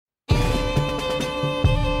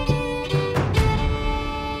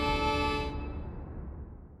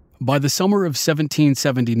By the summer of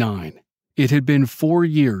 1779, it had been 4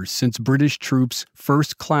 years since British troops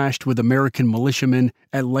first clashed with American militiamen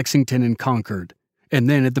at Lexington and Concord, and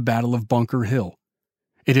then at the Battle of Bunker Hill.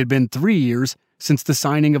 It had been 3 years since the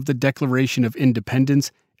signing of the Declaration of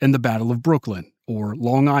Independence and the Battle of Brooklyn, or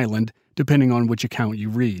Long Island, depending on which account you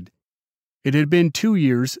read. It had been 2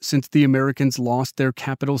 years since the Americans lost their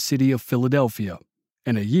capital city of Philadelphia,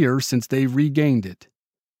 and a year since they regained it.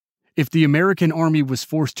 If the American army was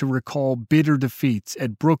forced to recall bitter defeats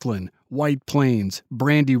at Brooklyn, White Plains,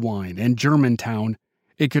 Brandywine, and Germantown,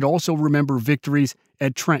 it could also remember victories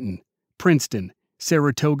at Trenton, Princeton,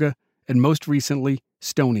 Saratoga, and most recently,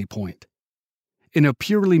 Stony Point. In a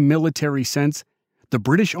purely military sense, the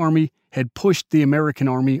British Army had pushed the American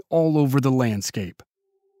Army all over the landscape.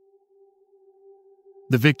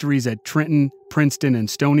 The victories at Trenton, Princeton, and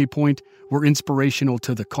Stony Point were inspirational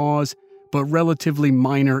to the cause, but relatively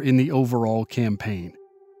minor in the overall campaign.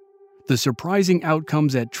 The surprising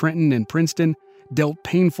outcomes at Trenton and Princeton dealt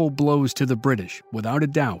painful blows to the British, without a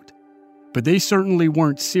doubt, but they certainly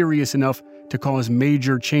weren't serious enough to cause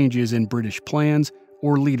major changes in British plans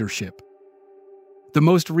or leadership. The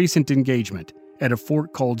most recent engagement, at a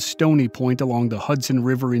fort called Stony Point along the Hudson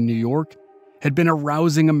River in New York, had been a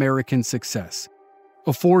rousing American success.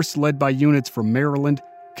 A force led by units from Maryland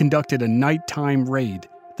conducted a nighttime raid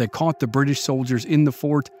that caught the British soldiers in the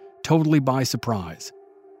fort totally by surprise.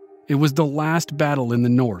 It was the last battle in the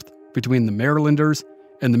North between the Marylanders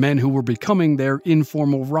and the men who were becoming their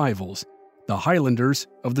informal rivals, the Highlanders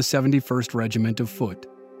of the 71st Regiment of Foot.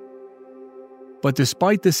 But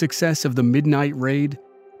despite the success of the midnight raid,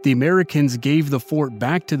 the Americans gave the fort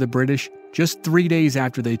back to the British just 3 days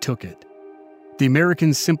after they took it. The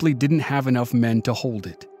Americans simply didn't have enough men to hold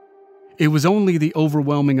it. It was only the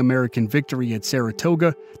overwhelming American victory at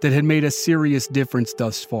Saratoga that had made a serious difference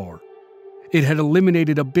thus far. It had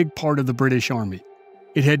eliminated a big part of the British Army.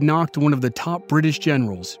 It had knocked one of the top British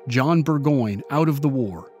generals, John Burgoyne, out of the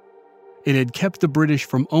war. It had kept the British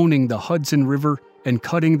from owning the Hudson River and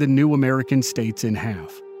cutting the new American states in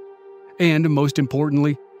half. And, most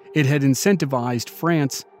importantly, it had incentivized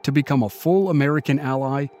France to become a full American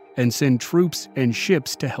ally and send troops and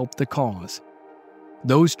ships to help the cause.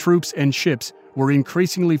 Those troops and ships were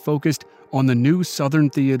increasingly focused on the new southern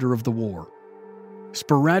theater of the war.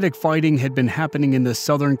 Sporadic fighting had been happening in the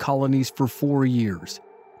southern colonies for 4 years,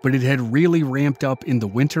 but it had really ramped up in the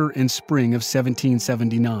winter and spring of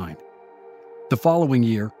 1779. The following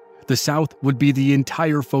year, the South would be the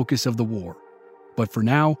entire focus of the war. But for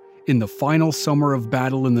now, in the final summer of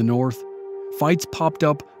battle in the North, fights popped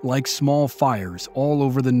up like small fires all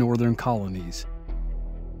over the northern colonies.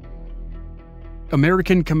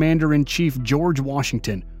 American Commander-in-Chief George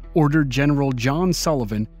Washington ordered General John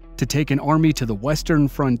Sullivan to take an army to the western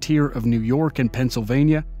frontier of New York and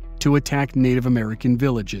Pennsylvania to attack Native American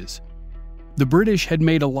villages. The British had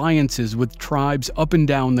made alliances with tribes up and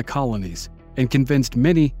down the colonies and convinced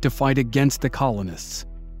many to fight against the colonists.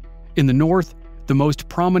 In the North, the most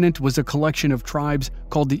prominent was a collection of tribes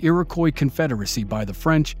called the Iroquois Confederacy by the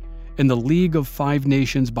French and the League of Five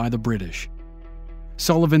Nations by the British.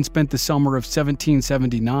 Sullivan spent the summer of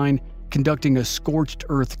 1779 conducting a scorched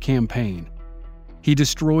earth campaign. He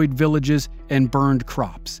destroyed villages and burned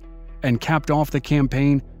crops, and capped off the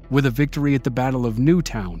campaign with a victory at the Battle of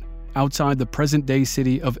Newtown, outside the present-day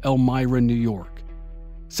city of Elmira, New York.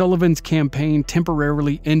 Sullivan's campaign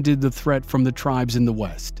temporarily ended the threat from the tribes in the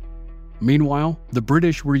west. Meanwhile, the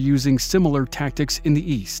British were using similar tactics in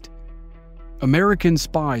the east. American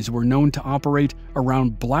spies were known to operate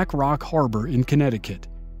around Black Rock Harbor in Connecticut,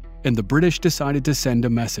 and the British decided to send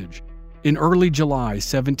a message. In early July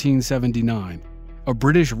 1779, a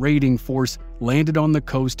British raiding force landed on the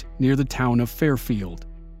coast near the town of Fairfield.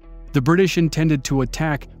 The British intended to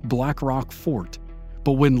attack Black Rock Fort,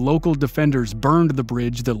 but when local defenders burned the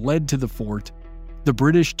bridge that led to the fort, the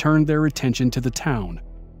British turned their attention to the town.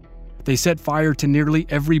 They set fire to nearly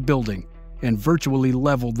every building and virtually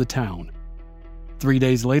leveled the town. 3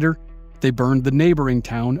 days later, they burned the neighboring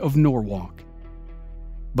town of Norwalk.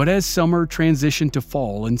 But as summer transitioned to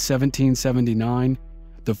fall in 1779,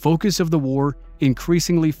 the focus of the war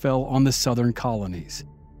increasingly fell on the southern colonies.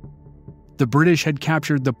 The British had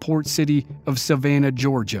captured the port city of Savannah,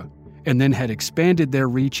 Georgia, and then had expanded their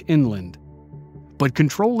reach inland. But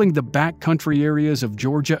controlling the backcountry areas of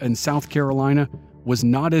Georgia and South Carolina was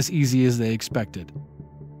not as easy as they expected.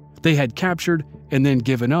 They had captured and then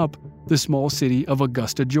given up the small city of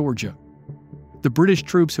Augusta, Georgia. The British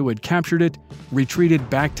troops who had captured it retreated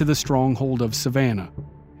back to the stronghold of Savannah,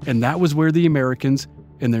 and that was where the Americans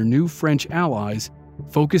and their new French allies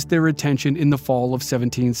focused their attention in the fall of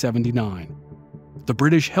 1779. The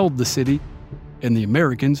British held the city, and the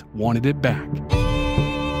Americans wanted it back.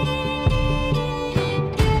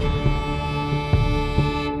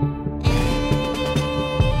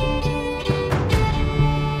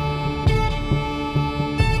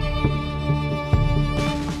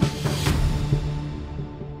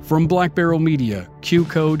 From Black Barrel Media, Q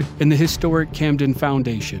Code, and the historic Camden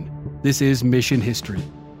Foundation, this is Mission History.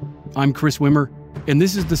 I'm Chris Wimmer, and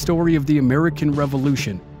this is the story of the American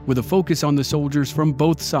Revolution, with a focus on the soldiers from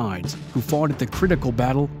both sides who fought at the critical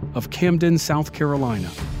Battle of Camden, South Carolina.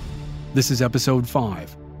 This is Episode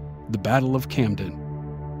 5, The Battle of Camden.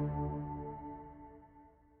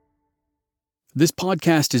 This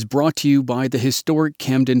podcast is brought to you by the historic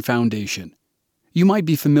Camden Foundation. You might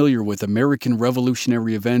be familiar with American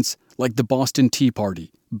Revolutionary events like the Boston Tea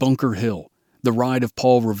Party, Bunker Hill, the Ride of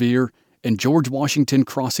Paul Revere, and George Washington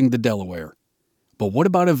crossing the Delaware. But what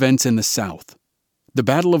about events in the South? The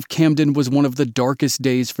Battle of Camden was one of the darkest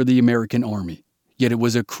days for the American Army, yet it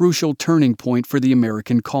was a crucial turning point for the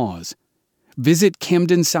American cause. Visit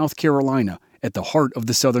Camden, South Carolina, at the heart of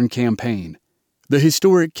the Southern Campaign. The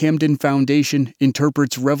historic Camden Foundation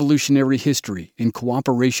interprets Revolutionary history in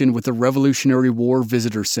cooperation with the Revolutionary War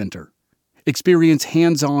Visitor Center. Experience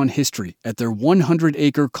hands-on history at their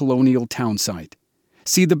 100-acre colonial town site.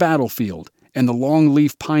 See the battlefield and the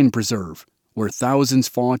Longleaf Pine Preserve, where thousands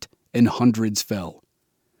fought and hundreds fell.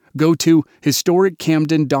 Go to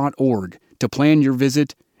historiccamden.org to plan your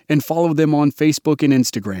visit and follow them on Facebook and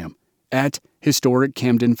Instagram at Historic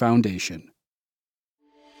Camden Foundation.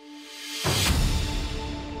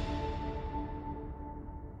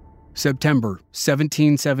 September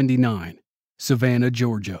 1779, Savannah,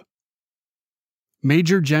 Georgia.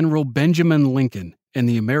 Major General Benjamin Lincoln and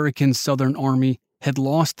the American Southern Army had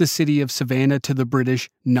lost the city of Savannah to the British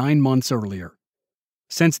 9 months earlier.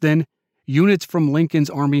 Since then, units from Lincoln's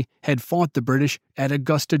army had fought the British at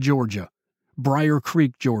Augusta, Georgia, Briar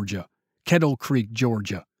Creek, Georgia, Kettle Creek,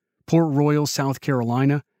 Georgia, Port Royal, South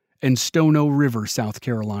Carolina, and Stono River, South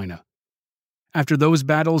Carolina. After those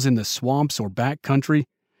battles in the swamps or back country,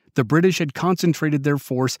 the British had concentrated their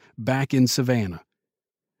force back in Savannah.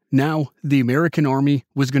 Now, the American army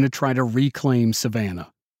was going to try to reclaim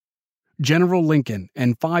Savannah. General Lincoln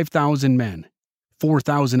and 5,000 men,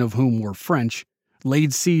 4,000 of whom were French,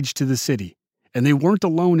 laid siege to the city, and they weren't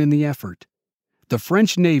alone in the effort. The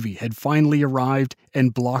French Navy had finally arrived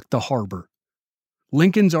and blocked the harbor.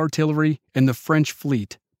 Lincoln's artillery and the French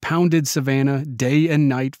fleet pounded Savannah day and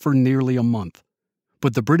night for nearly a month,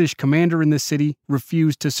 but the British commander in the city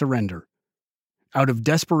refused to surrender. Out of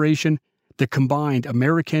desperation, the combined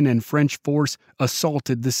American and French force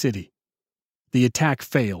assaulted the city. The attack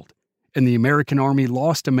failed, and the American army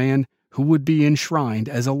lost a man who would be enshrined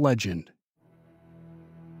as a legend.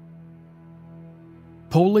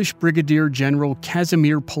 Polish Brigadier General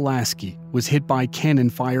Casimir Pulaski was hit by cannon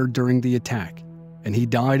fire during the attack, and he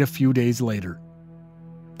died a few days later.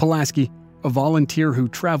 Pulaski, a volunteer who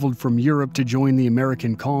traveled from Europe to join the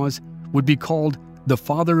American cause, would be called the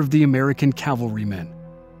father of the American cavalrymen.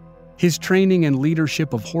 His training and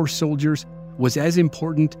leadership of horse soldiers was as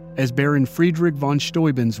important as Baron Friedrich von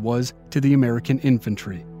Steuben's was to the American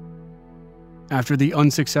infantry. After the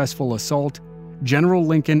unsuccessful assault, General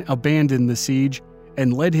Lincoln abandoned the siege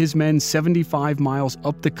and led his men 75 miles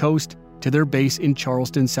up the coast to their base in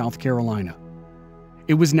Charleston, South Carolina.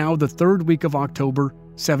 It was now the third week of October,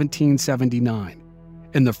 1779,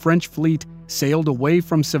 and the French fleet sailed away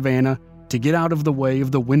from Savannah to get out of the way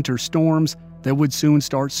of the winter storms that would soon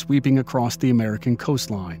start sweeping across the American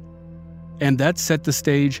coastline. And that set the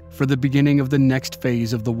stage for the beginning of the next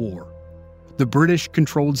phase of the war. The British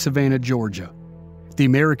controlled Savannah, Georgia. The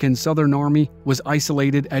American Southern Army was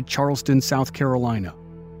isolated at Charleston, South Carolina,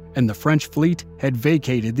 and the French fleet had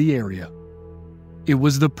vacated the area. It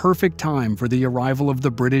was the perfect time for the arrival of the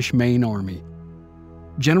British main army.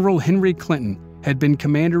 General Henry Clinton had been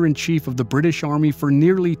commander-in-chief of the British Army for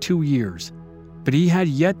nearly 2 years, but he had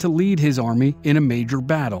yet to lead his army in a major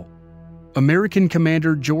battle. American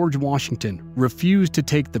commander George Washington refused to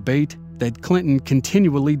take the bait that Clinton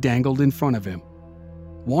continually dangled in front of him.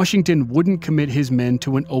 Washington wouldn't commit his men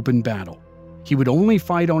to an open battle. He would only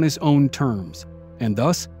fight on his own terms, and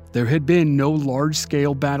thus there had been no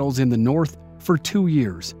large-scale battles in the North for 2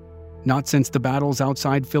 years, not since the battles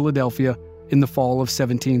outside Philadelphia in the fall of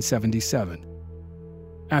 1777.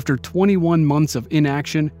 After 21 months of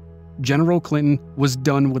inaction, General Clinton was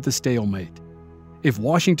done with the stalemate. If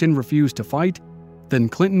Washington refused to fight, then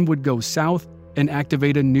Clinton would go south and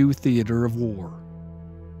activate a new theater of war.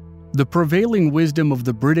 The prevailing wisdom of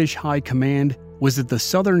the British High Command was that the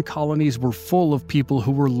southern colonies were full of people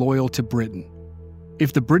who were loyal to Britain.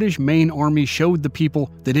 If the British main army showed the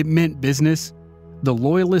people that it meant business, the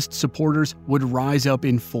Loyalist supporters would rise up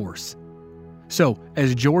in force. So,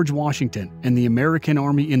 as George Washington and the American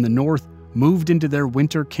army in the North moved into their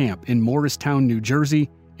winter camp in Morristown, New Jersey,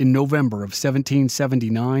 in November of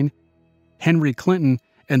 1779, Henry Clinton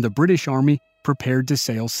and the British Army prepared to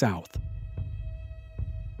sail south.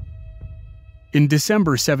 In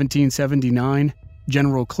December 1779,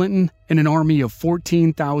 General Clinton and an army of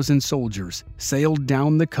 14,000 soldiers sailed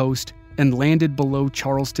down the coast and landed below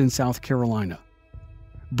Charleston, South Carolina.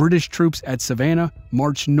 British troops at Savannah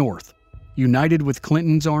marched north, united with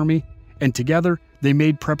Clinton's army, and together they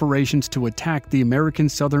made preparations to attack the American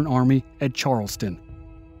Southern Army at Charleston.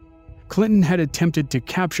 Clinton had attempted to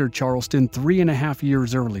capture Charleston 3.5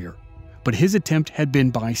 years earlier, but his attempt had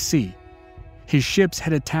been by sea. His ships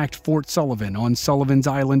had attacked Fort Sullivan on Sullivan's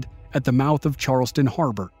Island at the mouth of Charleston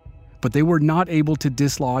Harbor, but they were not able to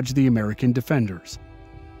dislodge the American defenders.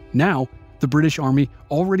 Now, the British Army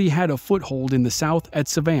already had a foothold in the south at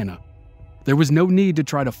Savannah. There was no need to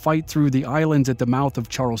try to fight through the islands at the mouth of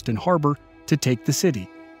Charleston Harbor to take the city.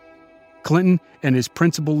 Clinton and his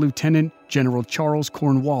principal lieutenant, General Charles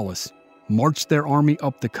Cornwallis, marched their army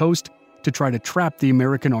up the coast to try to trap the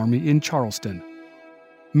American army in Charleston.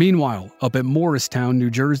 Meanwhile, up at Morristown, New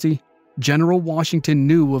Jersey, General Washington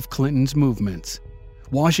knew of Clinton's movements.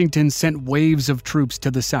 Washington sent waves of troops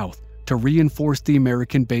to the south to reinforce the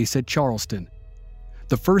American base at Charleston.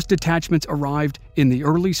 The first detachments arrived in the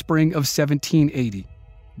early spring of 1780,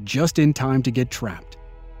 just in time to get trapped.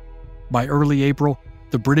 By early April,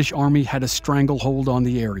 the British Army had a stranglehold on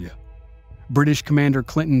the area. British Commander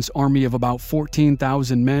Clinton's army of about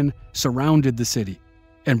 14,000 men surrounded the city,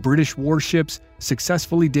 and British warships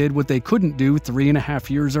successfully did what they couldn't do 3.5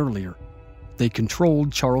 years earlier. They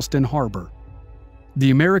controlled Charleston Harbor.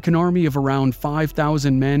 The American army of around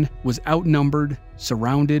 5,000 men was outnumbered,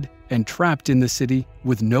 surrounded, and trapped in the city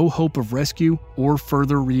with no hope of rescue or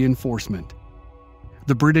further reinforcement.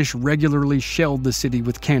 The British regularly shelled the city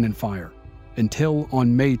with cannon fire, until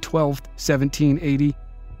on May 12, 1780,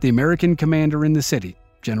 the American commander in the city,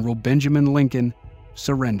 General Benjamin Lincoln,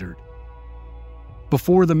 surrendered.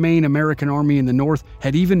 Before the main American army in the north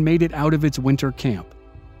had even made it out of its winter camp,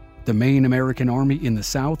 the main American army in the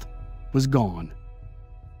south was gone.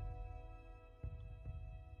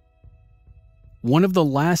 One of the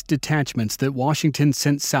last detachments that Washington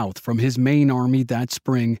sent south from his main army that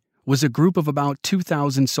spring was a group of about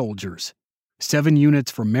 2,000 soldiers, 7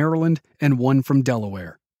 units from Maryland and 1 from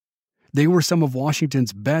Delaware. They were some of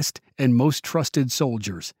Washington's best and most trusted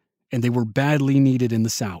soldiers, and they were badly needed in the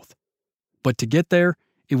South. But to get there,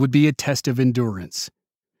 it would be a test of endurance.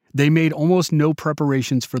 They made almost no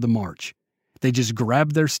preparations for the march. They just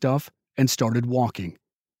grabbed their stuff and started walking.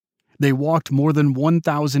 They walked more than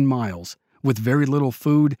 1,000 miles, with very little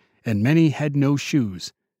food, and many had no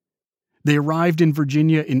shoes. They arrived in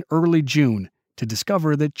Virginia in early June to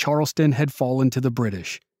discover that Charleston had fallen to the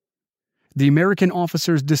British. The American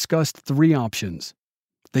officers discussed 3 options.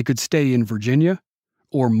 They could stay in Virginia,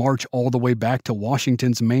 or march all the way back to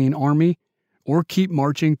Washington's main army, or keep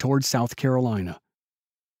marching towards South Carolina.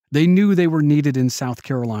 They knew they were needed in South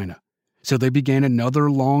Carolina, so they began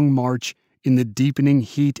another long march in the deepening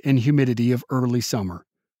heat and humidity of early summer.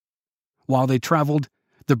 While they traveled,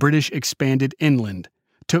 the British expanded inland,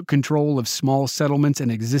 took control of small settlements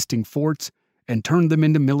and existing forts, and turned them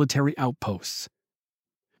into military outposts.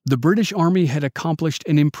 The British Army had accomplished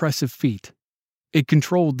an impressive feat. It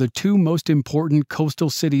controlled the 2 most important coastal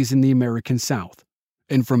cities in the American South,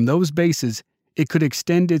 and from those bases, it could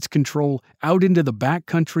extend its control out into the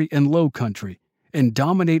backcountry and low country and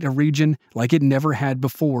dominate a region like it never had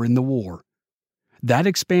before in the war. That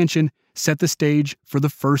expansion set the stage for the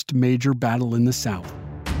first major battle in the South.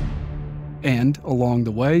 And, along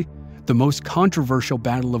the way, the most controversial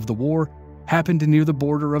battle of the war happened near the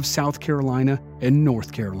border of South Carolina and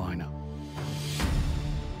North Carolina.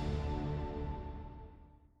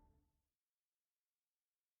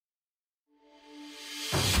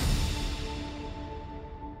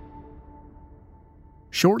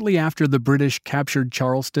 Shortly after the British captured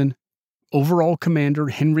Charleston, overall commander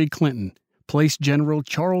Henry Clinton placed General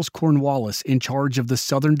Charles Cornwallis in charge of the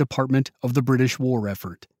Southern Department of the British war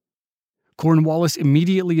effort. Cornwallis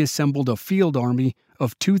immediately assembled a field army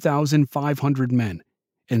of 2,500 men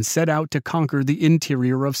and set out to conquer the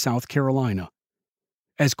interior of South Carolina.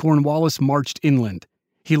 As Cornwallis marched inland,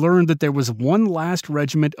 he learned that there was one last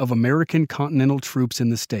regiment of American Continental troops in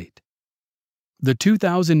the state. The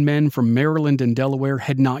 2,000 men from Maryland and Delaware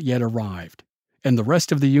had not yet arrived, and the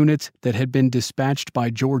rest of the units that had been dispatched by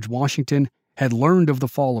George Washington had learned of the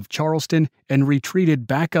fall of Charleston and retreated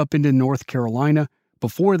back up into North Carolina,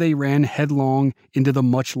 before they ran headlong into the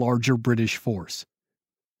much larger British force.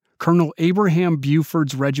 Colonel Abraham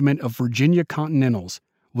Buford's regiment of Virginia Continentals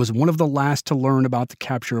was one of the last to learn about the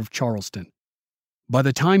capture of Charleston. By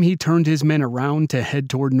the time he turned his men around to head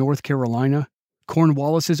toward North Carolina,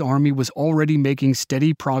 Cornwallis's army was already making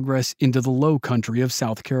steady progress into the low country of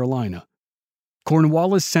South Carolina.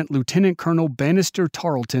 Cornwallis sent Lieutenant Colonel Bannister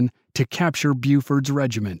Tarleton to capture Buford's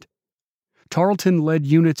regiment. Tarleton led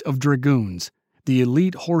units of dragoons, the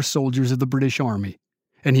elite horse soldiers of the British Army,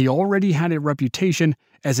 and he already had a reputation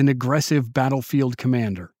as an aggressive battlefield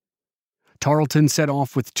commander. Tarleton set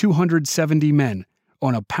off with 270 men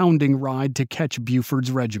on a pounding ride to catch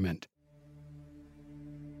Buford's regiment.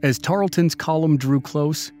 As Tarleton's column drew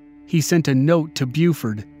close, he sent a note to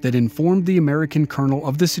Buford that informed the American colonel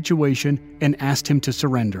of the situation and asked him to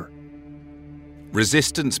surrender.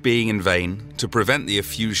 Resistance being in vain, to prevent the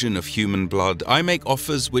effusion of human blood, I make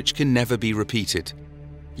offers which can never be repeated.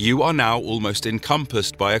 You are now almost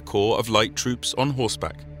encompassed by a corps of light troops on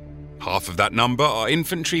horseback. Half of that number are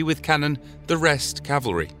infantry with cannon, the rest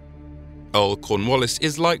cavalry. Earl Cornwallis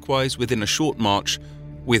is likewise within a short march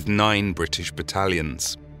with 9 British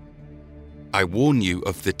battalions. I warn you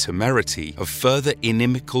of the temerity of further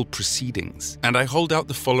inimical proceedings, and I hold out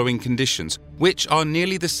the following conditions, which are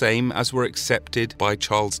nearly the same as were accepted by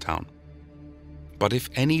Charlestown. But if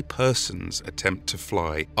any persons attempt to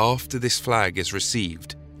fly after this flag is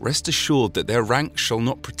received, rest assured that their rank shall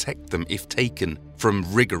not protect them if taken from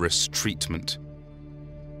rigorous treatment.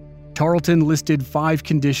 Tarleton listed 5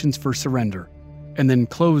 conditions for surrender, and then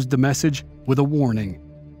closed the message with a warning.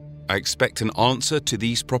 I expect an answer to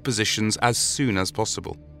these propositions as soon as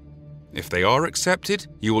possible. If they are accepted,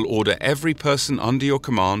 you will order every person under your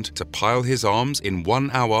command to pile his arms in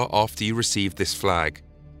 1 hour after you receive this flag.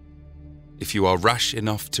 If you are rash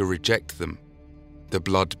enough to reject them, the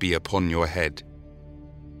blood be upon your head.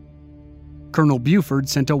 Colonel Buford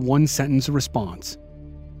sent a 1-sentence response.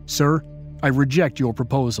 Sir, I reject your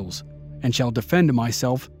proposals, and shall defend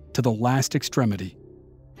myself to the last extremity.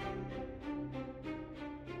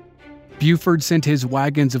 Buford sent his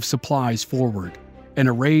wagons of supplies forward, and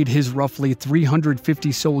arrayed his roughly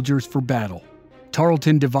 350 soldiers for battle.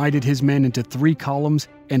 Tarleton divided his men into 3 columns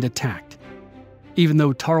and attacked. Even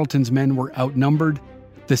though Tarleton's men were outnumbered,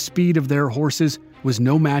 the speed of their horses was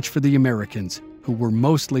no match for the Americans, who were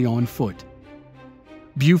mostly on foot.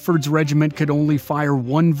 Buford's regiment could only fire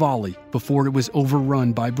 1 volley before it was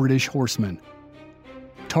overrun by British horsemen.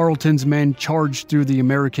 Tarleton's men charged through the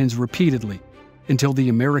Americans repeatedly until the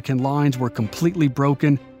American lines were completely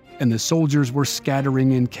broken and the soldiers were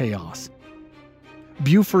scattering in chaos.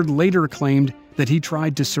 Buford later claimed that he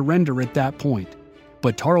tried to surrender at that point,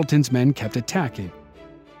 but Tarleton's men kept attacking.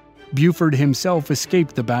 Buford himself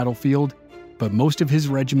escaped the battlefield, but most of his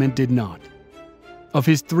regiment did not. Of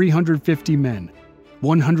his 350 men,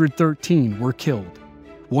 113 were killed,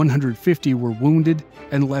 150 were wounded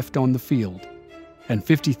and left on the field, and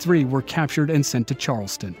 53 were captured and sent to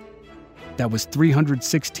Charleston. That was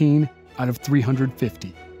 316 out of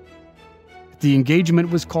 350. The engagement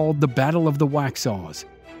was called the Battle of the Waxhaws,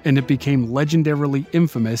 and it became legendarily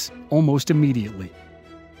infamous almost immediately.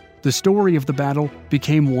 The story of the battle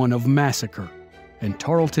became one of massacre, and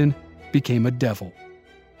Tarleton became a devil.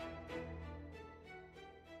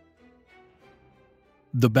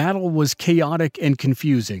 The battle was chaotic and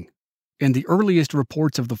confusing, and the earliest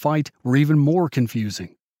reports of the fight were even more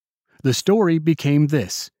confusing. The story became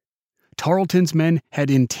this: Tarleton's men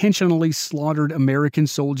had intentionally slaughtered American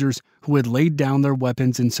soldiers who had laid down their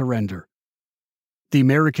weapons in surrender. The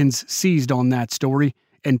Americans seized on that story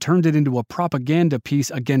and turned it into a propaganda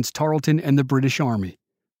piece against Tarleton and the British Army.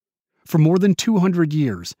 For more than 200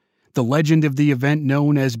 years, the legend of the event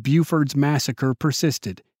known as Buford's Massacre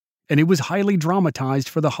persisted, and it was highly dramatized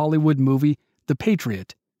for the Hollywood movie The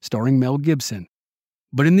Patriot, starring Mel Gibson.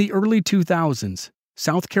 But in the early 2000s,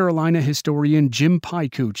 South Carolina historian Jim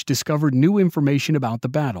Pycouch discovered new information about the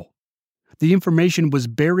battle. The information was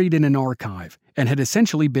buried in an archive and had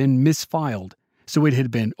essentially been misfiled, so it had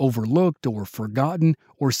been overlooked or forgotten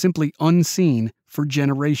or simply unseen for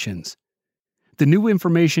generations. The new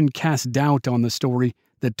information cast doubt on the story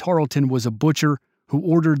that Tarleton was a butcher who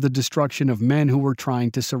ordered the destruction of men who were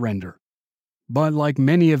trying to surrender. But like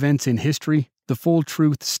many events in history, the full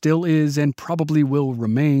truth still is and probably will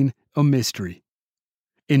remain a mystery.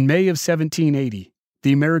 In May of 1780,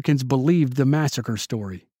 the Americans believed the massacre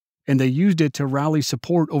story, and they used it to rally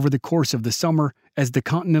support over the course of the summer as the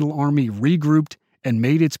Continental Army regrouped and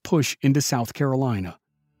made its push into South Carolina.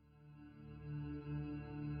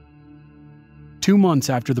 2 months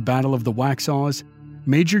after the Battle of the Waxhaws,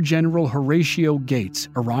 Major General Horatio Gates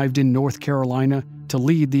arrived in North Carolina to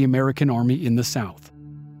lead the American Army in the South.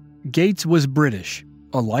 Gates was British,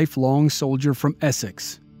 a lifelong soldier from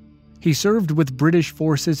Essex. He served with British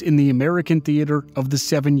forces in the American theater of the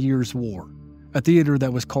 7 Years' War, a theater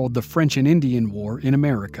that was called the French and Indian War in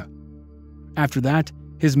America. After that,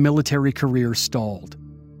 his military career stalled.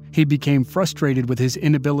 He became frustrated with his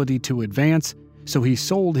inability to advance, so he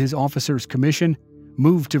sold his officer's commission,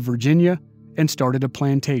 moved to Virginia, and started a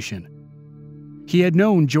plantation. He had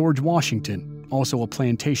known George Washington, also a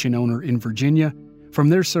plantation owner in Virginia, from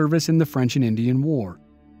their service in the French and Indian War.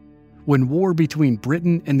 When war between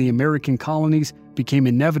Britain and the American colonies became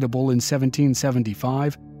inevitable in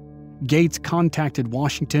 1775, Gates contacted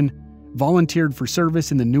Washington, volunteered for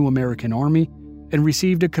service in the new American Army, and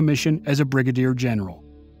received a commission as a brigadier general.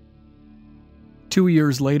 2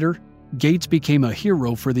 years later, Gates became a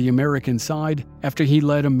hero for the American side after he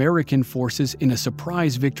led American forces in a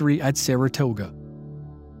surprise victory at Saratoga.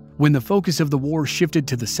 When the focus of the war shifted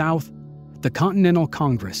to the South, the Continental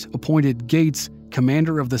Congress appointed Gates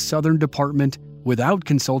commander of the Southern Department without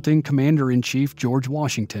consulting Commander-in-Chief George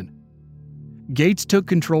Washington. Gates took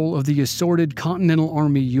control of the assorted Continental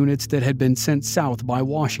Army units that had been sent south by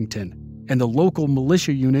Washington and the local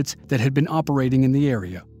militia units that had been operating in the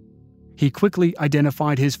area. He quickly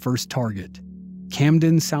identified his first target,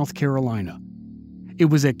 Camden, South Carolina. It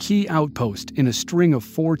was a key outpost in a string of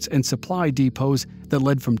forts and supply depots that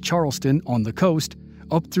led from Charleston on the coast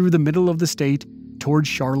up through the middle of the state toward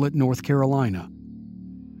Charlotte, North Carolina.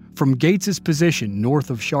 From Gates's position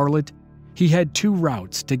north of Charlotte, he had two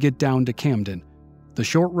routes to get down to Camden, the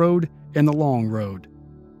short road and the long road.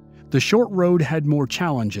 The short road had more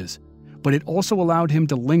challenges, but it also allowed him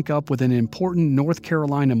to link up with an important North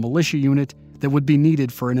Carolina militia unit that would be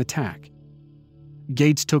needed for an attack.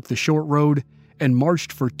 Gates took the short road and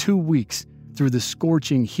marched for 2 weeks through the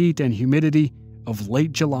scorching heat and humidity of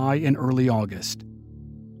late July and early August.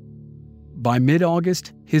 By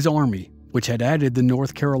mid-August, his army, which had added the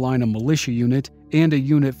North Carolina militia unit and a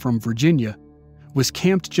unit from Virginia, was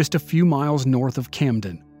camped just a few miles north of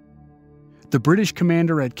Camden. The British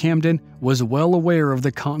commander at Camden was well aware of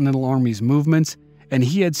the Continental Army's movements, and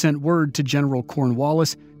he had sent word to General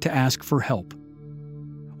Cornwallis to ask for help.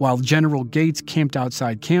 While General Gates camped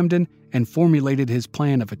outside Camden and formulated his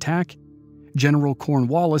plan of attack, General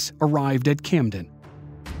Cornwallis arrived at Camden.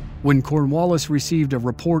 When Cornwallis received a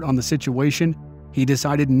report on the situation, he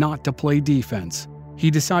decided not to play defense.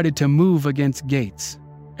 He decided to move against Gates.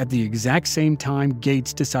 At the exact same time,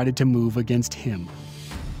 Gates decided to move against him.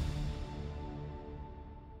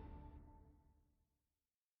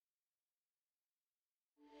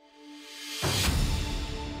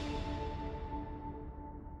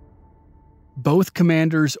 Both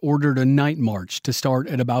commanders ordered a night march to start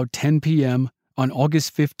at about 10 p.m. on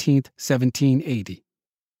August 15, 1780.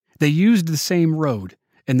 They used the same road,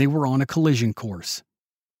 and they were on a collision course.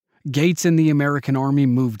 Gates and the American Army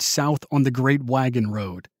moved south on the Great Wagon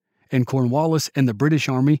Road, and Cornwallis and the British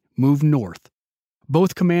Army moved north.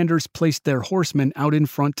 Both commanders placed their horsemen out in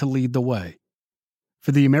front to lead the way.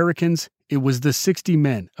 For the Americans, it was the 60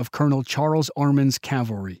 men of Colonel Charles Armin's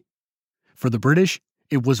cavalry. For the British,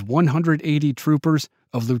 it was 180 troopers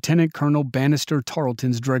of Lieutenant Colonel Bannister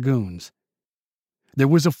Tarleton's dragoons. There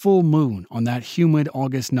was a full moon on that humid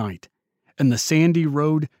August night, and the sandy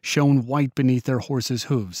road shone white beneath their horses'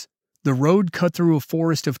 hooves. The road cut through a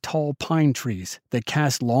forest of tall pine trees that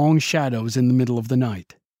cast long shadows in the middle of the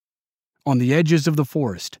night. On the edges of the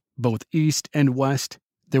forest, both east and west,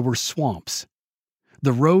 there were swamps.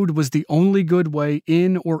 The road was the only good way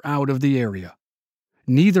in or out of the area.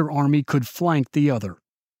 Neither army could flank the other.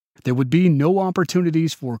 There would be no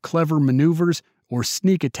opportunities for clever maneuvers or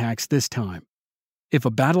sneak attacks this time. If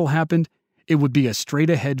a battle happened, it would be a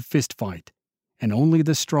straight-ahead fistfight, and only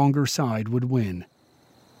the stronger side would win.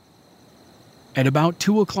 At about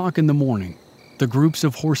 2 o'clock in the morning, the groups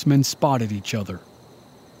of horsemen spotted each other.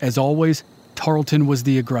 As always, Tarleton was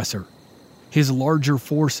the aggressor. His larger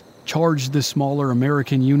force charged the smaller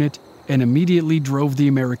American unit and immediately drove the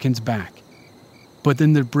Americans back. But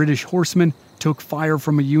then the British horsemen took fire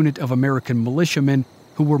from a unit of American militiamen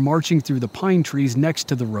who were marching through the pine trees next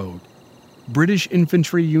to the road. British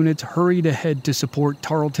infantry units hurried ahead to support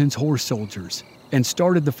Tarleton's horse soldiers and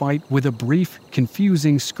started the fight with a brief,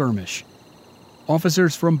 confusing skirmish.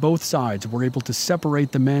 Officers from both sides were able to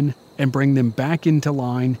separate the men and bring them back into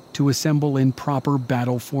line to assemble in proper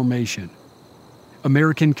battle formation.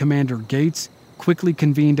 American Commander Gates quickly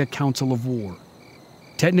convened a council of war.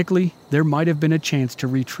 Technically, there might have been a chance to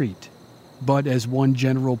retreat, but as one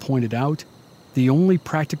general pointed out, the only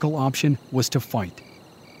practical option was to fight.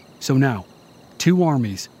 So now, Two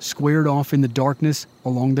armies squared off in the darkness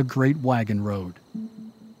along the Great Wagon Road.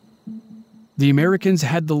 The Americans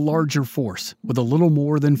had the larger force, with a little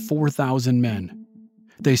more than 4,000 men.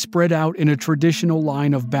 They spread out in a traditional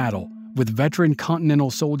line of battle, with veteran Continental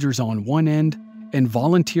soldiers on one end and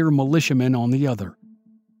volunteer militiamen on the other.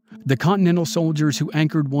 The Continental soldiers who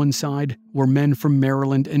anchored one side were men from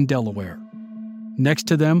Maryland and Delaware. Next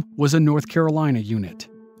to them was a North Carolina unit,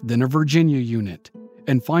 then a Virginia unit,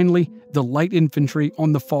 and finally the light infantry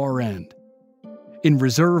on the far end. In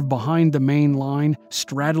reserve behind the main line,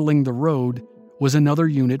 straddling the road, was another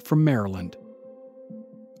unit from Maryland.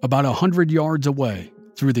 About 100 yards away,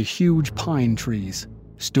 through the huge pine trees,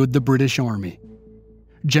 stood the British Army.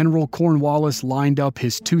 General Cornwallis lined up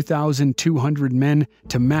his 2,200 men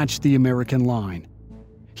to match the American line.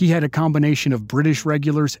 He had a combination of British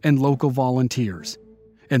regulars and local volunteers.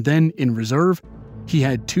 And then, in reserve, he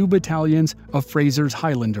had 2 battalions of Fraser's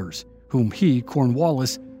Highlanders, whom he,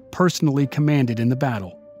 Cornwallis, personally commanded in the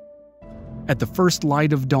battle. At the first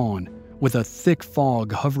light of dawn, with a thick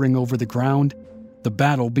fog hovering over the ground, the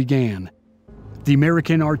battle began. The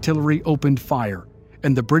American artillery opened fire,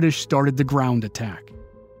 and the British started the ground attack.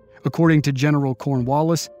 According to General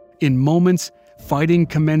Cornwallis, in moments, fighting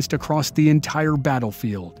commenced across the entire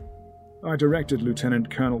battlefield. I directed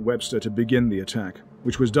Lieutenant Colonel Webster to begin the attack,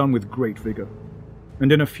 which was done with great vigor.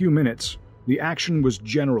 And in a few minutes, the action was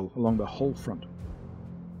general along the whole front.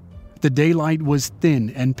 The daylight was thin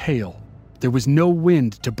and pale. There was no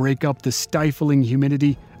wind to break up the stifling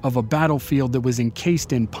humidity of a battlefield that was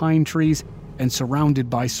encased in pine trees and surrounded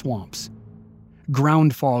by swamps.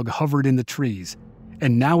 Ground fog hovered in the trees,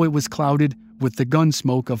 and now it was clouded with the gun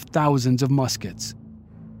smoke of thousands of muskets.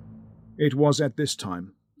 It was at this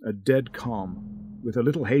time a dead calm, with a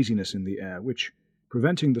little haziness in the air, which,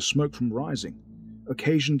 preventing the smoke from rising,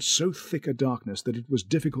 occasioned so thick a darkness that it was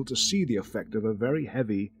difficult to see the effect of a very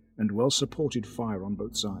heavy and well-supported fire on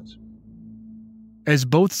both sides. As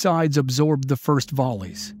both sides absorbed the first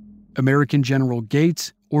volleys, American General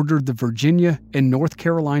Gates ordered the Virginia and North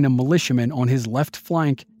Carolina militiamen on his left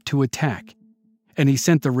flank to attack, and he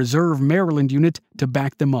sent the reserve Maryland unit to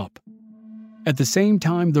back them up. At the same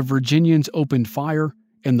time the Virginians opened fire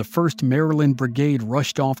and the 1st Maryland Brigade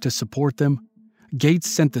rushed off to support them,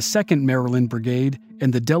 Gates sent the 2nd Maryland Brigade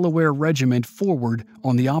and the Delaware Regiment forward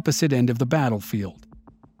on the opposite end of the battlefield.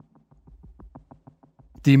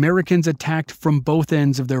 The Americans attacked from both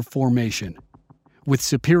ends of their formation. With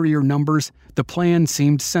superior numbers, the plan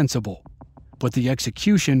seemed sensible, but the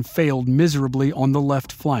execution failed miserably on the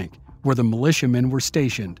left flank, where the militiamen were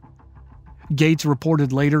stationed. Gates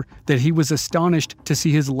reported later that he was astonished to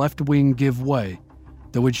see his left wing give way,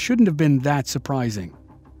 though it shouldn't have been that surprising.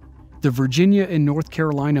 The Virginia and North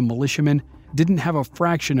Carolina militiamen didn't have a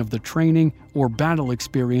fraction of the training or battle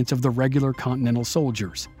experience of the regular Continental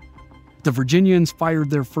soldiers. The Virginians fired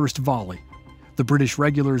their first volley. The British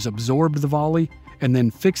regulars absorbed the volley and then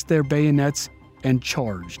fixed their bayonets and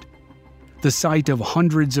charged. The sight of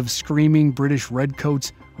hundreds of screaming British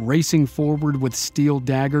redcoats racing forward with steel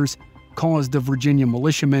daggers caused the Virginia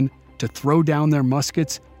militiamen to throw down their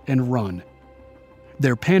muskets and run.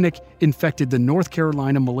 Their panic infected the North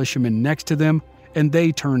Carolina militiamen next to them, and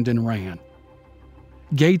they turned and ran.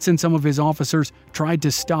 Gates and some of his officers tried to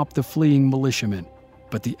stop the fleeing militiamen,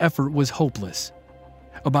 but the effort was hopeless.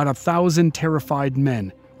 About 1,000 terrified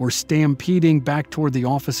men were stampeding back toward the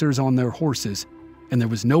officers on their horses, and there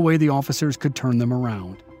was no way the officers could turn them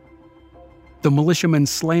around. The militiamen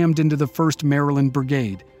slammed into the 1st Maryland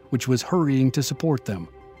Brigade, which was hurrying to support them.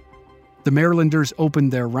 The Marylanders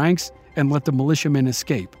opened their ranks and let the militiamen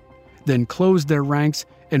escape, then closed their ranks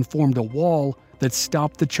and formed a wall that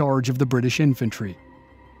stopped the charge of the British infantry.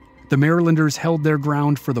 The Marylanders held their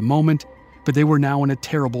ground for the moment, but they were now in a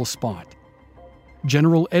terrible spot.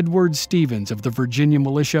 General Edward Stevens of the Virginia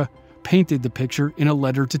militia painted the picture in a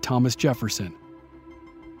letter to Thomas Jefferson.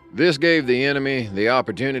 This gave the enemy the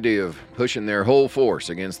opportunity of pushing their whole force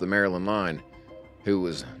against the Maryland line, who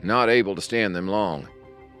was not able to stand them long.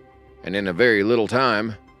 And in a very little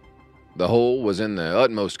time, the whole was in the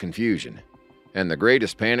utmost confusion, and the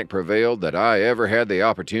greatest panic prevailed that I ever had the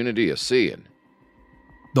opportunity of seeing.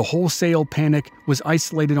 The wholesale panic was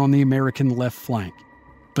isolated on the American left flank,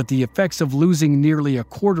 but the effects of losing nearly a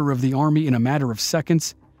quarter of the army in a matter of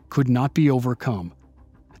seconds could not be overcome.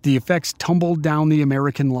 The effects tumbled down the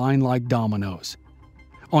American line like dominoes.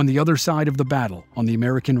 On the other side of the battle, on the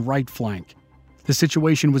American right flank, the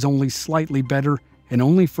situation was only slightly better and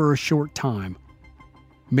only for a short time.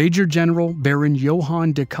 Major General Baron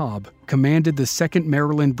Johann de Kalb commanded the 2nd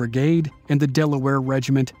Maryland Brigade and the Delaware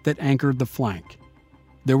Regiment that anchored the flank.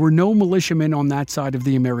 There were no militiamen on that side of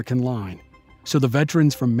the American line, so the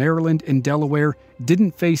veterans from Maryland and Delaware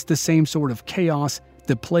didn't face the same sort of chaos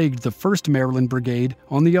that plagued the 1st Maryland Brigade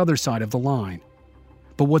on the other side of the line.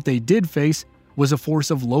 But what they did face was a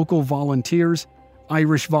force of local volunteers,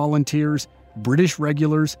 Irish volunteers, British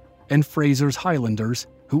regulars, and Fraser's Highlanders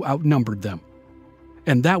who outnumbered them.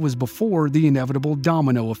 And that was before the inevitable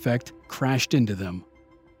domino effect crashed into them.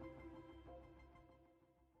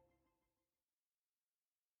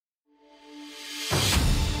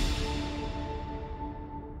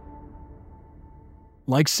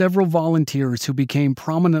 Like several volunteers who became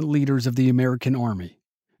prominent leaders of the American Army,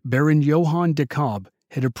 Baron Johann de Kalb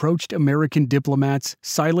had approached American diplomats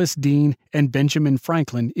Silas Deane and Benjamin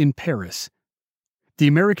Franklin in Paris. The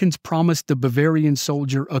Americans promised the Bavarian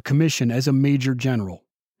soldier a commission as a major general,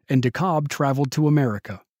 and de Kalb traveled to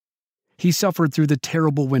America. He suffered through the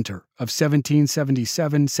terrible winter of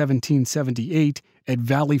 1777-1778 at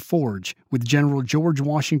Valley Forge with General George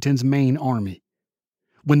Washington's main army.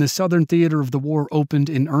 When the southern theater of the war opened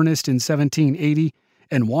in earnest in 1780,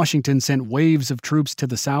 and Washington sent waves of troops to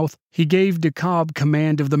the south, he gave de Kalb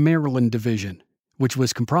command of the Maryland Division, which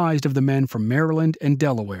was comprised of the men from Maryland and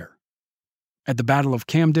Delaware. At the Battle of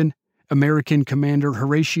Camden, American Commander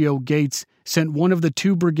Horatio Gates sent one of the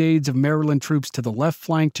 2 brigades of Maryland troops to the left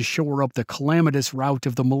flank to shore up the calamitous rout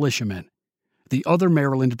of the militiamen. The other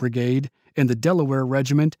Maryland Brigade and the Delaware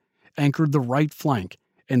Regiment anchored the right flank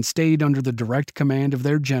and stayed under the direct command of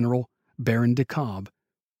their general, Baron de Kalb.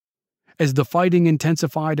 As the fighting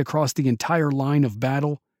intensified across the entire line of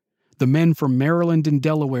battle, the men from Maryland and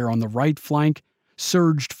Delaware on the right flank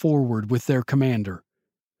surged forward with their commander.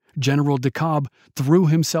 General de Kalb threw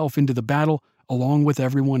himself into the battle along with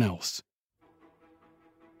everyone else.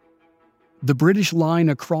 The British line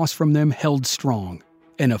across from them held strong,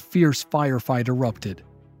 and a fierce firefight erupted.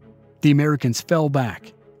 The Americans fell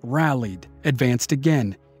back, rallied, advanced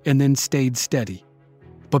again, and then stayed steady.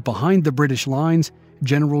 But behind the British lines,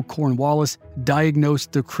 General Cornwallis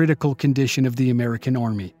diagnosed the critical condition of the American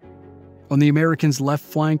army. On the Americans' left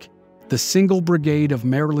flank, the single brigade of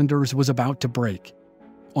Marylanders was about to break.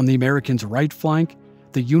 On the Americans' right flank,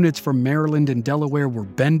 the units from Maryland and Delaware were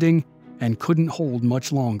bending and couldn't hold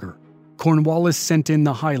much longer. Cornwallis sent in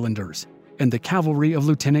the Highlanders and the cavalry of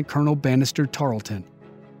Lieutenant Colonel Bannister Tarleton.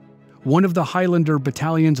 One of the Highlander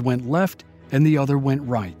battalions went left and the other went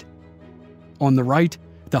right. On the right,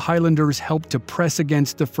 the Highlanders helped to press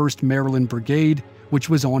against the 1st Maryland Brigade, which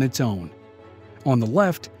was on its own. On the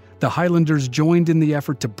left, the Highlanders joined in the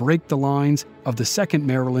effort to break the lines of the 2nd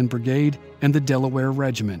Maryland Brigade and the Delaware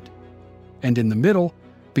Regiment. And in the middle,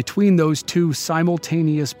 between those 2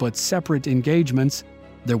 simultaneous but separate engagements,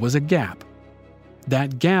 there was a gap.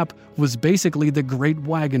 That gap was basically the Great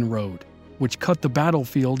Wagon Road, which cut the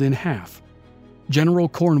battlefield in half. General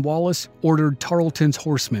Cornwallis ordered Tarleton's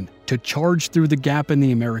horsemen to charge through the gap in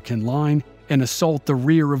the American line and assault the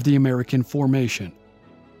rear of the American formation.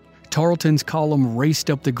 Tarleton's column raced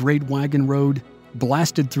up the Great Wagon Road,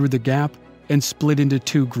 blasted through the gap, and split into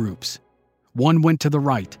 2 groups. One went to the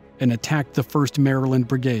right and attacked the 1st Maryland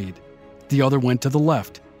Brigade. The other went to the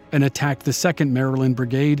left and attacked the 2nd Maryland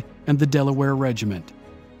Brigade and the Delaware Regiment.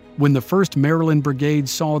 When the 1st Maryland Brigade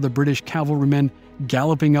saw the British cavalrymen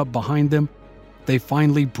galloping up behind them, they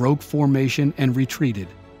finally broke formation and retreated.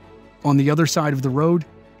 On the other side of the road,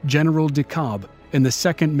 General de Kalb and the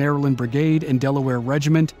 2nd Maryland Brigade and Delaware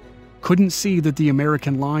Regiment couldn't see that the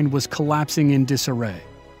American line was collapsing in disarray.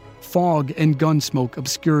 Fog and gunsmoke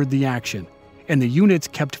obscured the action, and the units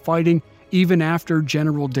kept fighting even after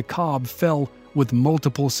General de Kalb fell with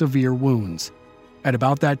multiple severe wounds. At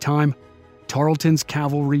about that time, Tarleton's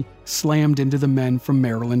cavalry slammed into the men from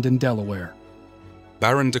Maryland and Delaware.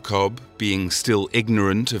 Baron de Kalb, being still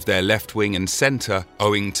ignorant of their left wing and centre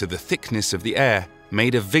owing to the thickness of the air,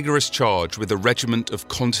 made a vigorous charge with a regiment of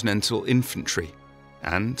Continental infantry,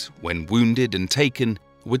 and, when wounded and taken,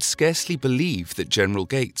 would scarcely believe that General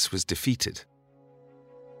Gates was defeated.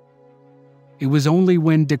 It was only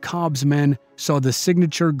when de Kalb's men saw the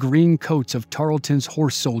signature green coats of Tarleton's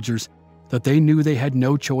horse soldiers that they knew they had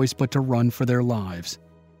no choice but to run for their lives.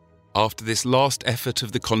 After this last effort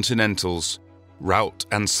of the Continentals, rout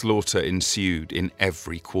and slaughter ensued in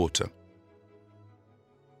every quarter.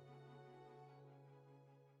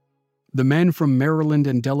 The men from Maryland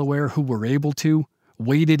and Delaware who were able to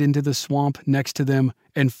waded into the swamp next to them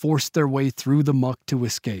and forced their way through the muck to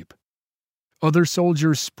escape. Other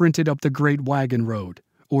soldiers sprinted up the Great Wagon Road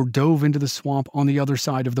or dove into the swamp on the other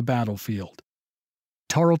side of the battlefield.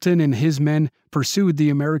 Tarleton and his men pursued the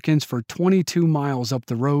Americans for 22 miles up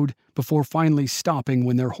the road before finally stopping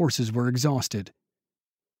when their horses were exhausted.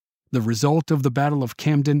 The result of the Battle of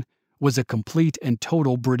Camden was a complete and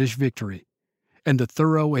total British victory, and the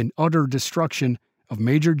thorough and utter destruction of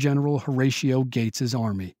Major General Horatio Gates's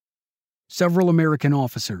army. Several American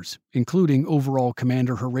officers, including overall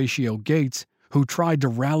Commander Horatio Gates, who tried to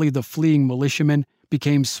rally the fleeing militiamen,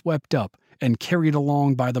 became swept up and carried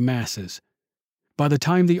along by the masses. By the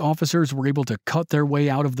time the officers were able to cut their way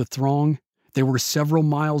out of the throng, they were several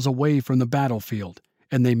miles away from the battlefield,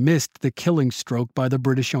 and they missed the killing stroke by the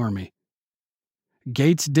British Army.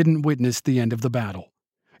 Gates didn't witness the end of the battle.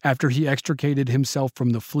 After he extricated himself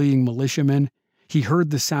from the fleeing militiamen, he heard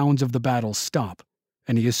the sounds of the battle stop,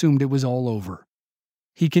 and he assumed it was all over.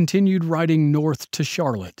 He continued riding north to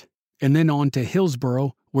Charlotte, and then on to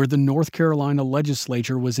Hillsborough, where the North Carolina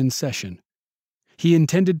legislature was in session. He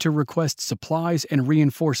intended to request supplies and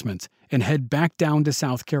reinforcements and head back down to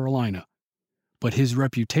South Carolina. But his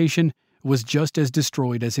reputation was just as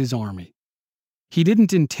destroyed as his army. He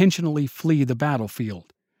didn't intentionally flee the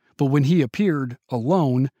battlefield, but when he appeared,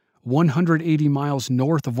 alone, 180 miles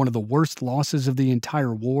north of one of the worst losses of the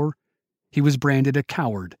entire war, he was branded a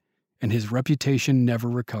coward, and his reputation never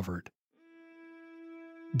recovered.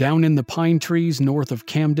 Down in the pine trees north of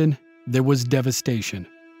Camden, there was devastation.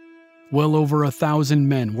 Well over 1,000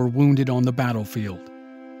 men were wounded on the battlefield.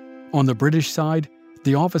 On the British side,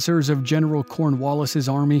 the officers of General Cornwallis's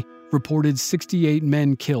army reported 68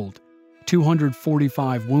 men killed,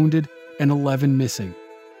 245 wounded, and 11 missing.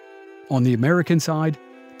 On the American side,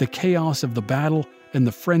 the chaos of the battle and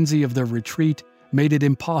the frenzy of their retreat made it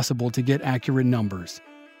impossible to get accurate numbers.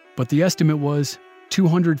 But the estimate was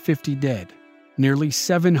 250 dead, nearly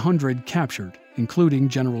 700 captured, including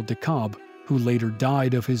General DeKalb, who later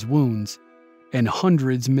died of his wounds, and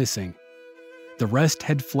hundreds missing. The rest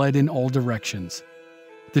had fled in all directions.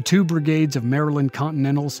 The 2 brigades of Maryland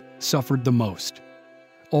Continentals suffered the most.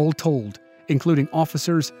 All told, including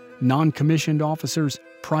officers, non-commissioned officers,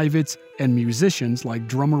 privates, and musicians like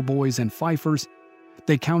drummer boys and fifers,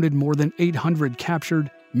 they counted more than 800 captured,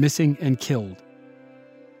 missing, and killed.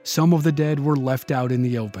 Some of the dead were left out in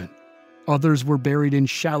the open. Others were buried in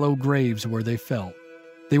shallow graves where they fell.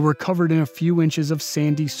 They were covered in a few inches of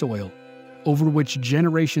sandy soil, over which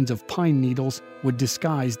generations of pine needles would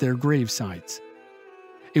disguise their grave sites.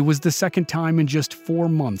 It was the second time in just 4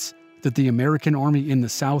 months that the American army in the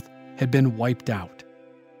South had been wiped out.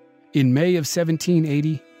 In May of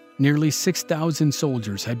 1780, nearly 6,000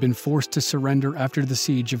 soldiers had been forced to surrender after the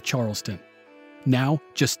siege of Charleston. Now,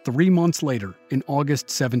 just 3 months later, in August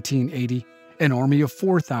 1780, an army of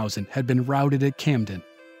 4,000 had been routed at Camden.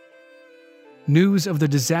 News of the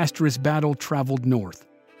disastrous battle traveled north,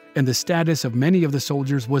 and the status of many of the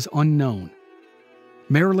soldiers was unknown.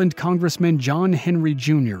 Maryland Congressman John Henry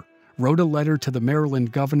Jr. wrote a letter to the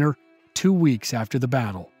Maryland governor 2 weeks after the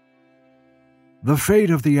battle. The fate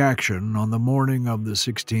of the action on the morning of the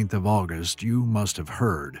 16th of August you must have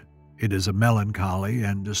heard. It is a melancholy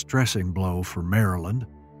and distressing blow for Maryland,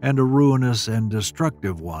 and a ruinous and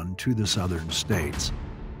destructive one to the southern states.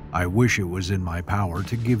 I wish it was in my power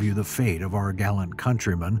to give you the fate of our gallant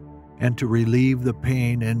countrymen, and to relieve the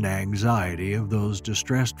pain and anxiety of those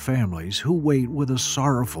distressed families who wait with a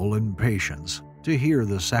sorrowful impatience to hear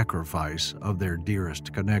the sacrifice of their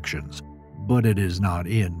dearest connections, but it is not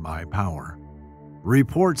in my power.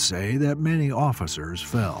 Reports say that many officers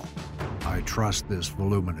fell. I trust this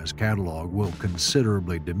voluminous catalog will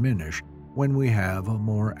considerably diminish when we have a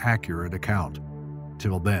more accurate account.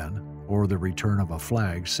 Till then, or the return of a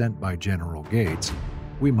flag sent by General Gates,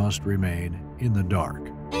 we must remain in the dark.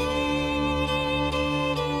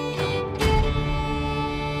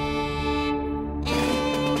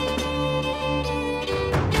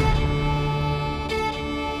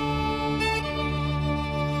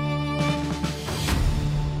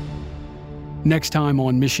 Next time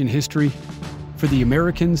on Mission History, for the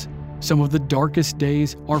Americans, some of the darkest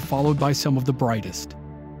days are followed by some of the brightest.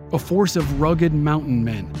 A force of rugged mountain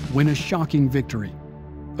men win a shocking victory.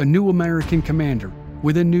 A new American commander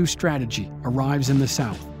with a new strategy arrives in the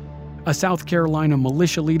South. A South Carolina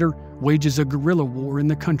militia leader wages a guerrilla war in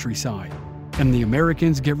the countryside, and the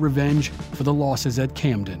Americans get revenge for the losses at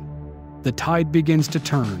Camden. The tide begins to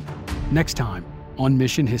turn. Next time on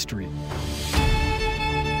Mission History.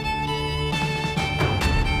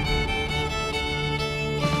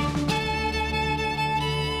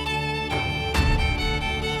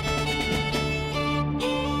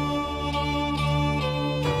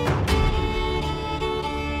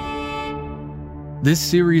 This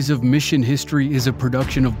series of Mission History is a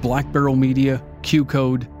production of Black Barrel Media,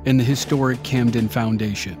 Q-Code, and the historic Camden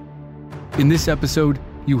Foundation. In this episode,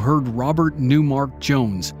 you heard Robert Newmark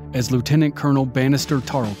Jones as Lieutenant Colonel Bannister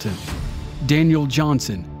Tarleton, Daniel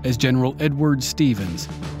Johnson as General Edward Stevens,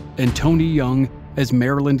 and Tony Young as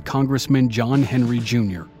Maryland Congressman John Henry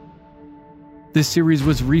Jr. This series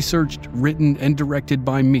was researched, written, and directed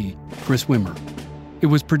by me, Chris Wimmer. It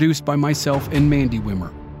was produced by myself and Mandy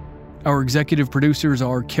Wimmer. Our executive producers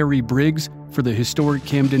are Carrie Briggs for the Historic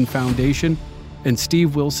Camden Foundation and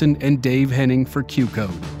Steve Wilson and Dave Henning for Q-Code.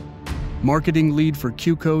 Marketing lead for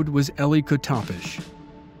Q-Code was Ellie Kotopish.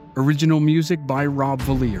 Original music by Rob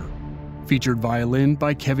Valier. Featured violin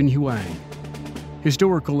by Kevin Huang.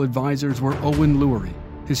 Historical advisors were Owen Lurie,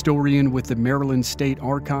 historian with the Maryland State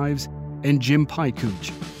Archives, and Jim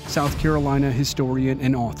Pykuch, South Carolina historian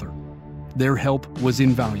and author. Their help was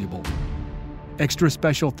invaluable. Extra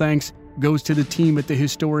special thanks goes to the team at the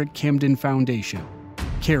Historic Camden Foundation: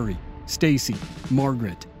 Carrie, Stacy,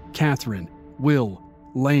 Margaret, Catherine, Will,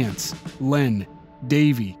 Lance, Len,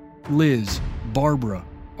 Davey, Liz, Barbara,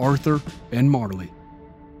 Arthur, and Marley.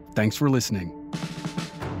 Thanks for listening.